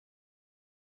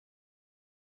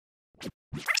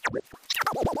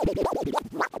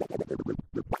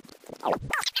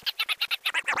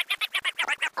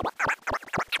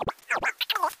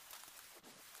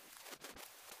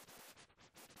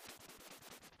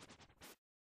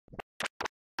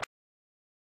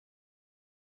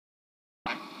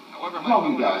How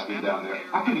you guys get down there?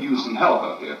 I could use some help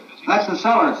up here. That's the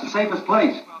cellar. It's the safest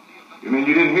place. You mean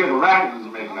you didn't hear the racket we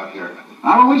were making up here?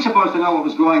 How were we supposed to know what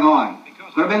was going on?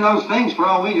 Could have been those things for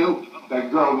all we knew.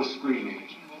 That girl was screaming.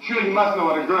 Sure, you must know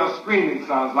what a girl screaming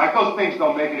sounds like. Those things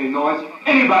don't make any noise.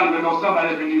 Anybody would know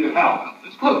somebody's in need of help.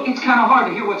 Look, it's kind of hard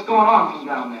to hear what's going on from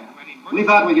down there. We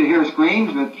thought we could hear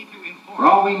screams, but for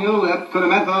all we knew, that could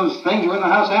have meant those things were in the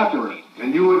house afterward.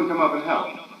 And you wouldn't come up and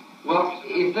help? Well,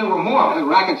 if there were more... The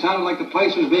racket sounded like the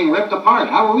place was being ripped apart.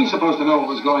 How were we supposed to know what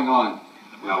was going on?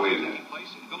 Now, wait a minute.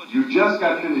 You just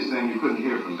got finished saying you couldn't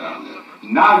hear from down there.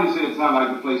 Now you say it sounded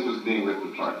like the place was being ripped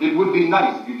apart. It would be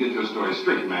nice if you get your story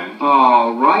straight, man.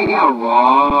 All right.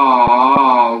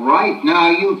 Now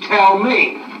you tell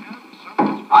me.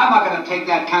 I'm not going to take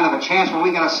that kind of a chance when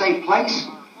we got a safe place.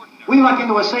 We luck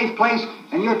into a safe place,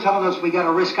 and you're telling us we got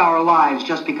to risk our lives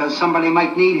just because somebody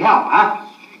might need help, huh?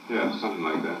 Yeah, something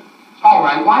like that. All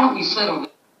right, why don't we settle this?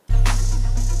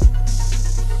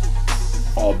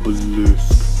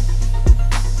 Obelisk.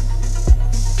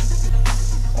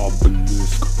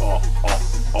 Obelisk.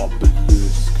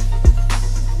 Obelisk.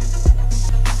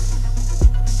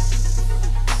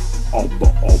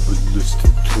 Obelisk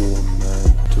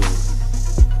tormentor.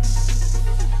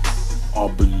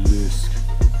 Obelisk.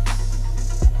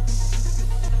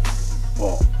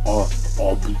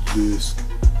 Obelisk.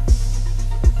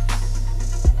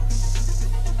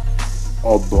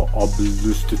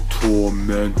 Obelisk the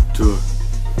tormentor.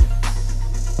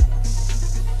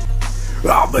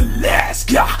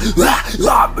 Obelisk.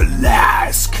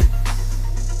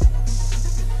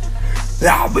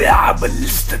 Obelisk.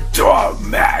 Obelisk the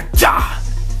tormentor.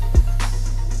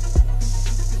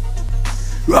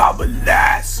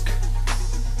 Obelisk.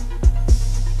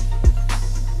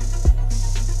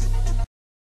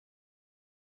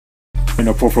 And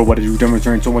a for what it is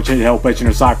demonstrating so much hate, hell, patient,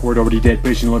 or sock word already dead.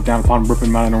 Patient looked down upon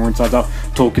ripping my or insides out.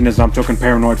 Tolkien as I'm choking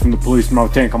paranoid from the police from my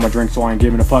tank on my drink, so I ain't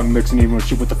giving a fuck. Mixing even with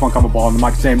shit with the funk, I'm a ball in the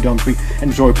mic, same dumb speak.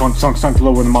 Enjoy punk, sunk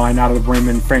lower the mind, out of the brain,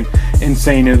 and faint.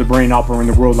 Insane into the brain, opera in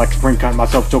the world like spring cutting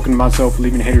myself, choking myself,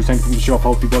 leaving haters hanging from the shelf,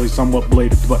 healthy belly, somewhat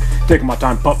bladed, but taking my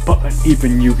time, pup, and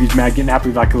even Yugi's mad, getting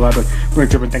happy like a ladder. Brain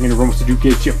tripping, thinking the room to do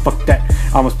gay shit, fuck that.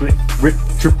 I'm a split, rip,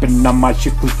 tripping on my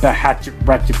shit, clip the hatchet,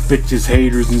 ratchet, bitches,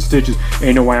 haters, and stitches.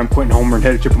 Ain't no way I'm quitting Homer and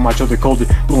head chip on my shoulder, colded,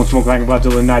 blowing smoke like a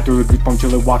Godzilla night through the goosebump,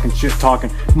 chilly, walking shit,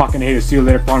 talking, mocking haters, see you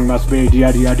later, pawning masturbate,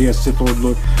 idea, Sith Lord,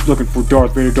 looking for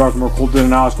Darth Vader, Darth more colder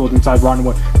than I was cold inside, rotting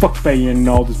away, fuck Faye and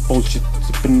all this bullshit,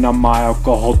 sipping on my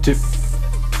alcohol tip.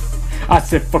 I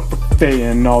said fuck Faye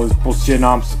and all this bullshit,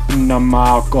 I'm sipping on my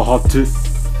alcohol tip.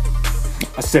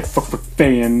 I said fuck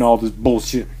Faye and all this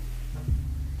bullshit.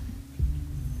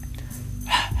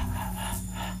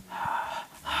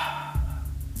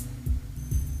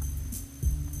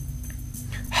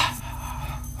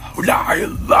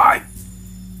 Lie.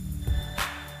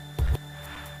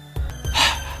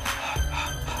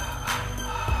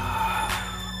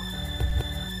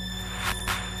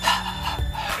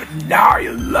 Now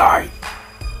you lie.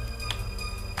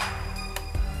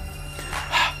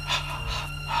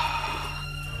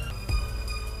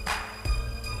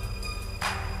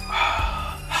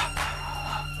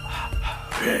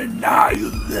 And now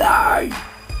you lie.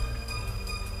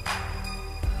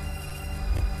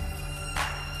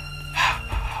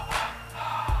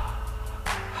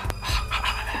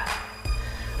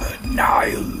 Now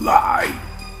you lie.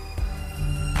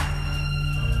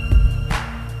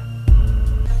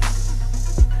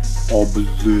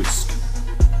 Obelisk.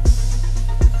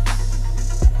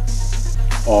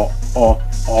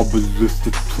 Obelisk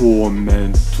the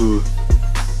tormentor.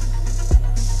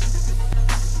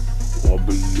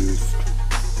 Obelisk.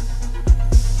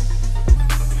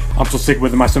 I'm so sick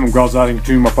with it, my stomach growls out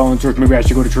into my fallen church. Maybe I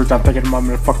should go to church. I'm thinking I'm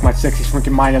gonna fuck my sexy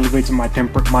shrinking mind, elevates in my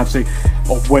temperate mind. Say,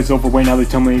 oh, where's overweight? Now they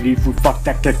tell me to eat food. Fuck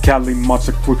that Cali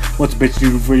monster food. What's a bitch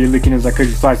do for you? Licking as I cut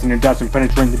you, slicing and dashing,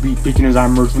 penetrating the beat, peeking as I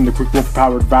emerge from the quick wolf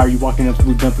powered value, walking up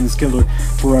blue dumping this killer.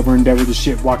 Forever endeavor the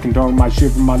shit, walking down my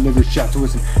shiver, my liver shot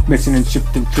twisting, mixing and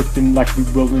shifting, tripping like we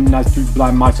will in night street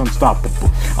blind mice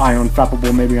unstoppable. I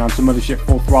unflappable, maybe on some other shit,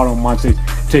 full throttle. Mine says,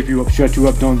 tape you up, shut you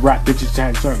up, don't rap bitches,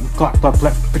 hands, clap, clap,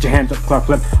 clap, put your hands up, clap,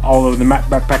 clap, all over the mat,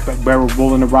 backpack, back barrel,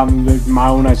 rolling around me, my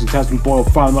own eyes and testing boil,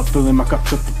 filing up, filling my cup,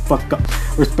 shut the fuck up.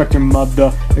 Respect your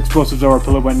mother, explosives are a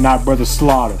pillar at night, brother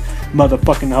slaughter.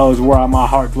 Motherfucking hoes, where my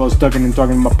heart glows, stuck in and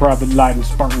talking in my private light and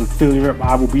sparking, fill you up,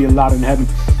 I will be allowed in heaven.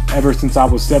 ever since I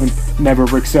was 7, never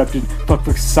accepted. Fuck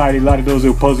society, a lot of those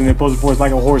who opposing for us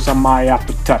like a horse on my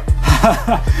appetite.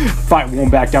 Fight,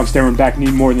 won't back down, staring back,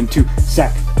 need more than 2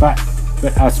 sack. Fight.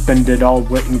 But I spend it all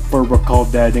waiting for a call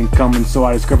that ain't coming, so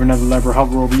I discover another lever,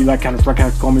 hover over you like Counter-Strike,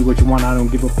 call me what you want, I don't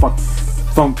give a fuck.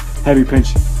 Funk, heavy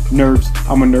pinch, nerves,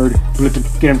 I'm a nerd, blipping,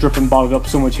 get him dripping, bottled up,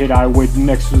 so much hate, I wait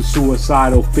next to the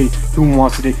suicidal fate. Who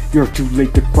wants it? You're too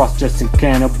late to cross, just in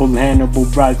cannibal, Hannibal,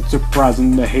 rising,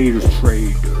 surprising the haters,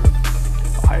 trader.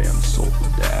 I am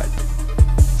Soldat,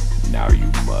 now you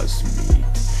must meet.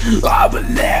 I'm a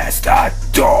last, a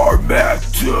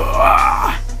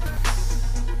tormentor.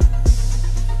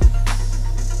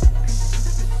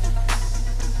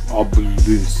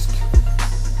 Obelisk.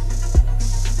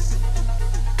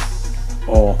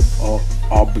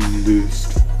 Obelisk.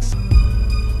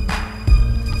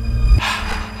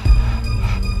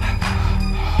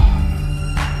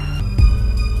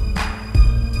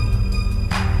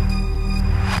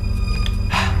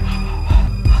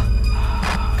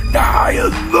 Now you're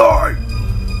Lord.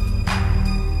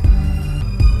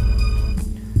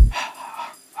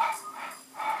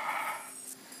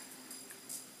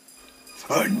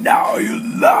 And now you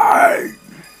lie.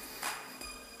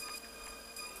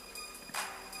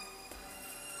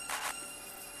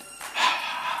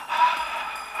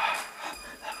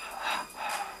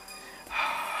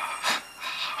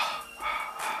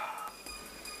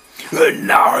 And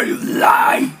now you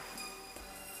lie.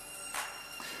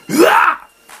 Ah!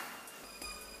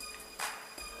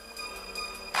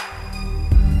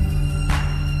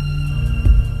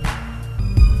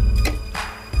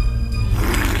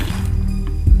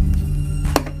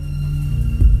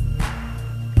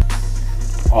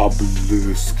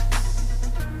 Obelisk.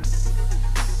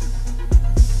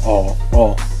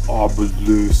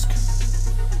 Obelisk.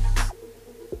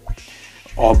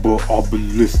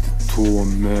 Obelisk the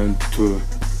tormentor.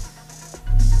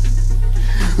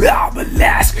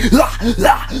 Obelisk.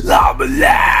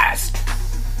 Obelisk.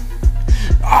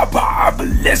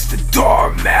 Obelisk the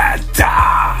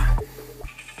tormentor.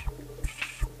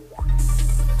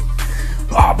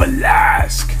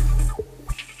 Obelisk.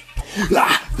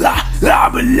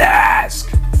 Obelisk.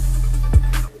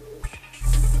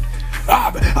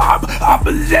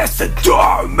 Obelisk the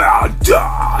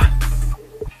tormentor.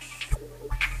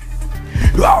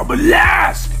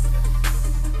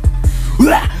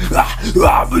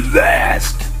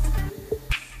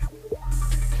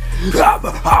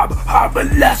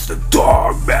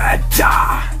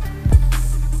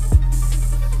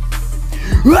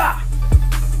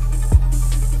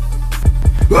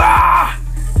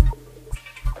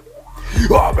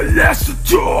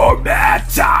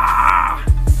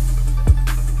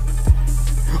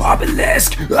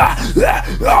 Obelisk.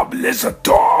 Obelisk. Obelisk the tormentor. Obelisk the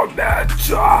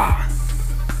tormentor.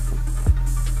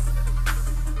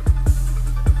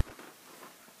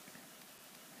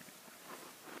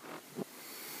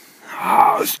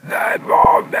 Obelisk.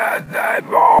 Obelisk the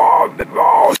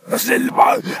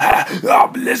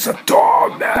tormentor. Obelisk the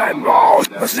tormentor.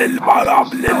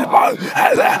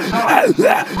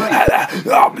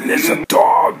 Obelisk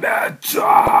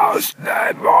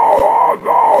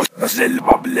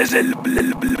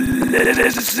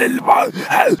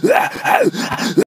the tormentor.